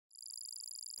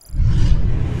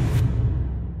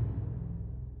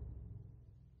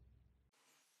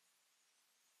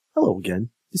Hello again,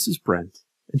 this is Brent,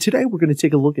 and today we're going to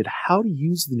take a look at how to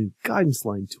use the new guidance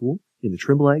line tool in the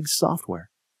Trimble Ag Software.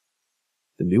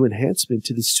 The new enhancement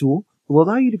to this tool will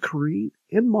allow you to create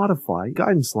and modify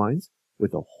guidance lines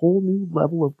with a whole new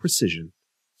level of precision.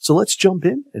 So let's jump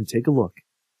in and take a look.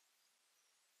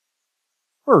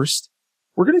 First,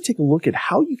 we're going to take a look at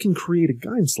how you can create a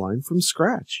guidance line from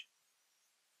scratch.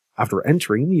 After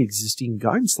entering the existing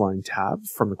guidance line tab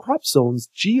from the Crop Zone's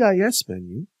GIS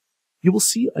menu, you will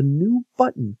see a new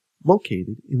button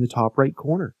located in the top right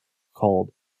corner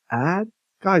called Add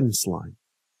Guidance Line.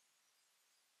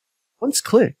 Once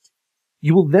clicked,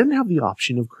 you will then have the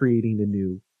option of creating a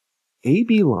new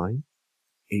AB line,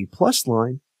 A+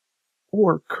 line,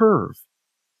 or curve.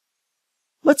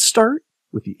 Let's start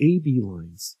with the AB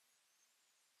lines.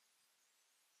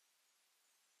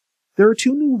 There are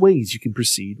two new ways you can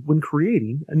proceed when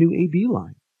creating a new AB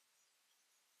line.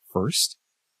 First,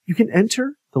 you can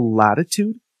enter the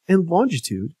latitude and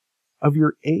longitude of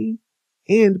your A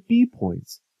and B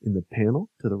points in the panel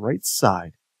to the right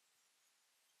side.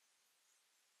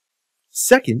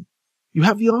 Second, you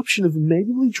have the option of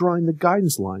manually drawing the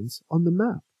guidance lines on the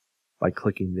map by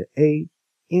clicking the A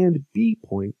and B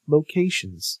point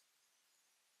locations.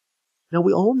 Now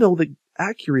we all know that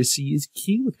accuracy is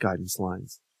key with guidance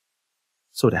lines.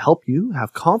 So to help you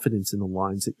have confidence in the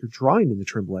lines that you're drawing in the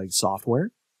Trimble Ag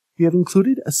software, we have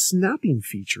included a snapping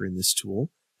feature in this tool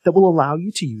that will allow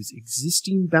you to use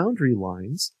existing boundary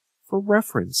lines for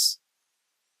reference.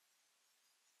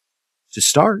 To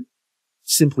start,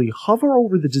 simply hover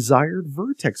over the desired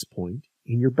vertex point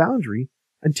in your boundary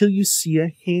until you see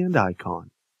a hand icon.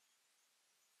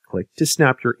 Click to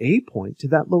snap your A point to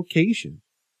that location,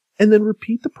 and then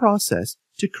repeat the process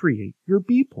to create your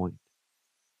B point.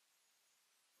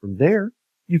 From there,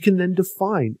 you can then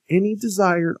define any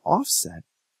desired offset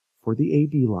for the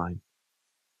AB line.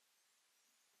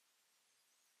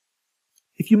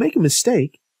 If you make a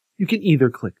mistake, you can either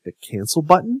click the Cancel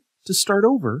button to start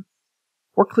over,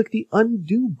 or click the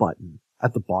Undo button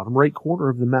at the bottom right corner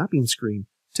of the mapping screen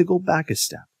to go back a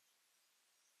step.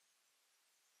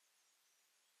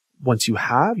 Once you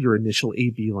have your initial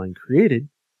AB line created,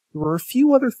 there are a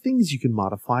few other things you can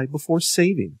modify before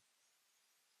saving.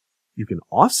 You can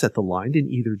offset the line in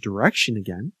either direction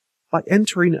again by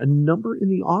entering a number in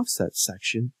the offset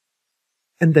section,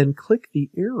 and then click the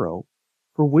arrow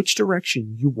for which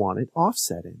direction you want it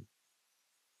offset in.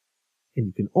 And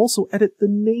you can also edit the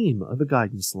name of the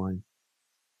guidance line.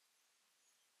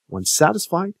 Once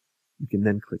satisfied, you can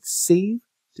then click Save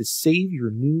to save your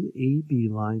new AB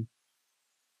line.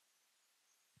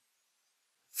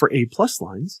 For A+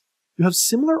 lines, you have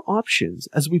similar options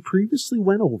as we previously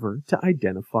went over to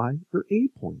identify your A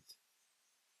point.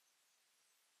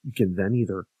 You can then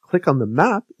either click on the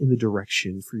map in the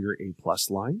direction for your A+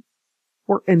 line,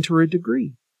 or enter a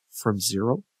degree from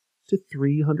 0 to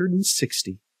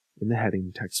 360 in the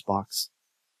heading text box.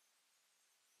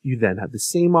 You then have the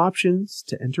same options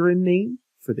to enter a name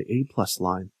for the A+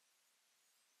 line.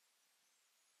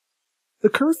 The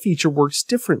curve feature works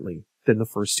differently than the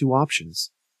first two options.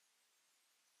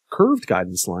 Curved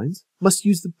guidance lines must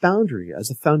use the boundary as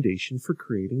a foundation for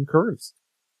creating curves,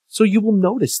 so you will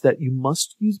notice that you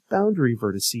must use boundary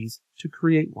vertices to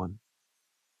create one.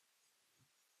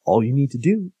 All you need to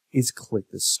do is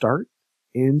click the Start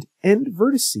and End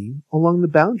vertice along the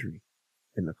boundary,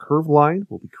 and the curve line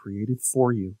will be created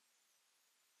for you.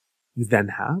 You then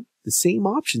have the same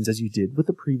options as you did with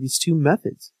the previous two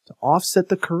methods to offset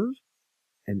the curve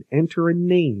and enter a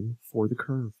name for the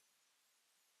curve.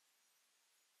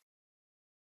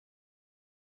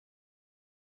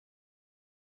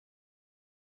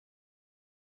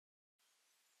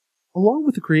 Along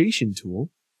with the creation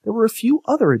tool, there were a few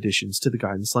other additions to the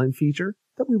guidance line feature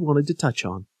that we wanted to touch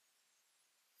on.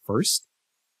 First,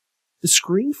 the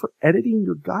screen for editing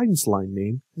your guidance line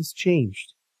name has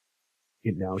changed.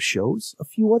 It now shows a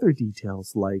few other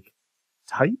details like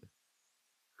type,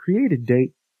 created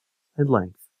date, and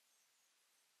length.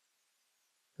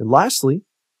 And lastly,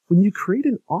 when you create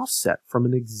an offset from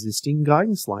an existing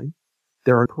guidance line,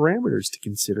 there are parameters to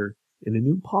consider in a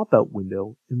new pop-out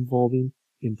window involving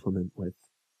implement width.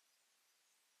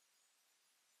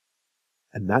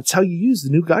 And that's how you use the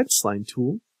new guidance line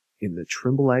tool in the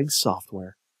Trimble Ag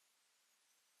software.